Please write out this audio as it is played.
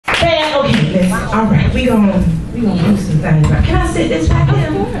Man, okay, listen. All right, we gonna do some things. Can I sit this back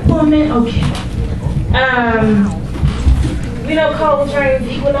here for a minute? Okay. We know cold trains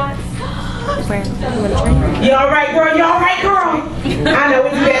equinox. You all right, girl? You all right, girl? I know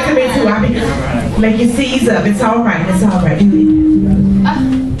what you got to me too. I be make your C's up. It's all right. It's all right.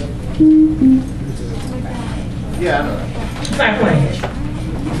 Yeah, I know. Start playing.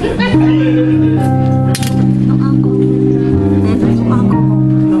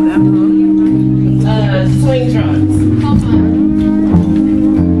 Swing drums.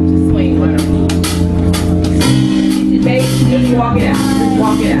 Swing whatever. Baby, just walk it out. Just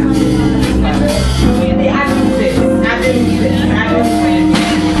walk it out. I do this. I do this. I do this.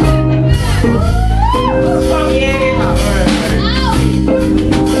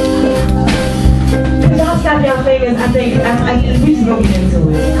 Y'all stop y'all fingers. I think we should go get into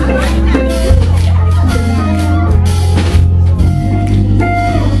it.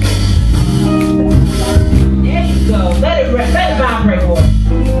 Let it vibrate for it.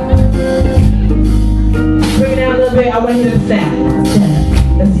 Bring it down a little bit. I want you to snap.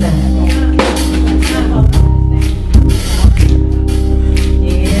 Let's snap.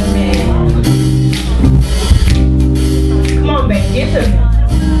 Yeah, man. Come on, baby. Get to me.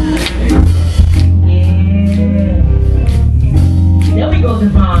 Yeah. There we go,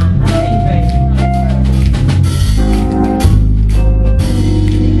 Devon. Hey, baby.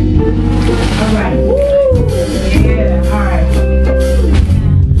 All right. Woo. Yeah, alright.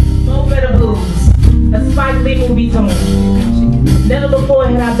 Moment of blues. A Spike Lee movie tone. Never before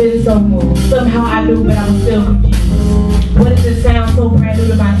had I been so moved. Somehow I knew, but I was still confused. What does it sound so brand new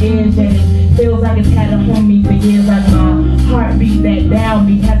to my ears? And it feels like it's had a home me for years. Like my heartbeat, that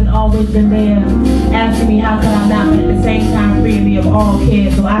downbeat, hasn't always been there. Asking me how could I not, but at the same time freeing me of all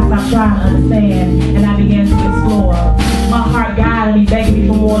cares. So I stopped trying to understand, and I began to explore. My heart guided me, begging me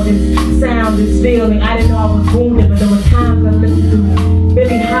for more. This sound, this feeling. I didn't know I was wounded, but there were times I listened to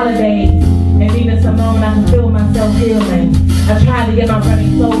Billie Holiday and Nina Simone. I could feel myself healing. I tried to get my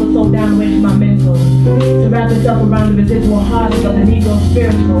running soul to slow down away from my mental, to wrap itself around the residual heartache of the Negro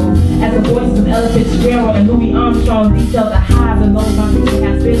spiritual. As the voices of Ella Fitzgerald and Louis Armstrong detailed the highs and lows my people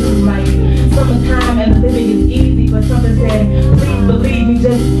have been through. Like summertime and the living is easy, but something said, please believe me,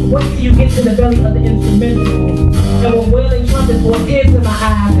 just wait till you get to the belly of the instrumental. And when wailing trumpets brought tears to my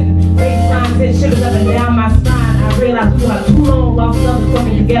eyes and bass lines sent shivers up and down my spine, I realized we were too long lost lovers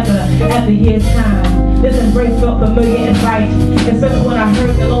coming together after years' time. This embrace felt familiar and right, especially when I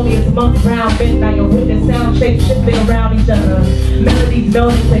heard the loneliest monk around midnight, a witness sound shapes shifting around each other. Melodies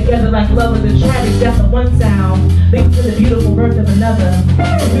melding together like lovers and tragic death of one sound linked to the beautiful birth of another.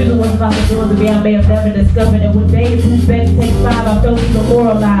 The music was about the doors of me I may have never discovered, and with days whose beds take 5, I felt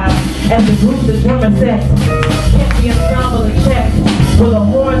demoralized as the group the drummer set kept the ensemble in check with a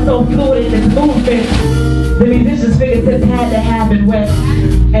horn so fluid in its movement. The musician's fingertips had to have been wet,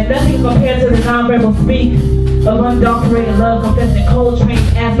 and nothing compared to the non-verbal speak of unadulterated love confessing cold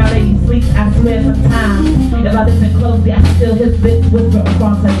trains as my lady sleeps. I swear sometimes, if I listen closely, I can feel his lips whisper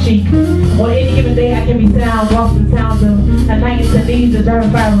across her cheek. On any given day, I can be sound, lost in sounds of a night into needs, a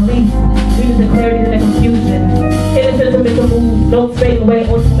germ fire release, leaving the clarity and the confusion. Innocent to make a move, notes fade away,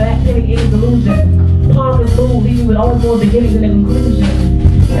 or to back hitting any delusion. Palm is smooth, leaving with all more beginnings and a conclusion.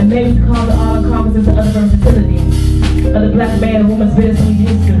 And maybe to call the all-encompassing to other versatility of the black man and woman's bittersweet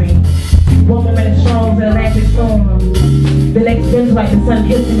history. One moment it's strong as an Atlantic storm, the next bends like the sun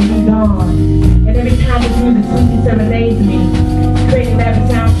kissing me dawn. And every time this music sweetly serenades me, creating every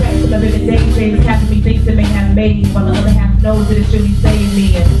soundtrack from the vivid daydreams half of me thinks it may have made me, while the other half knows that it surely saved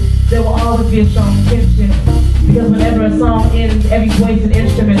me. And there will always be a strong tension, because whenever a song ends, every voice and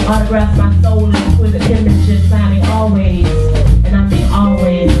instrument autographs my soul in exquisite penmanship, signing always, and I'm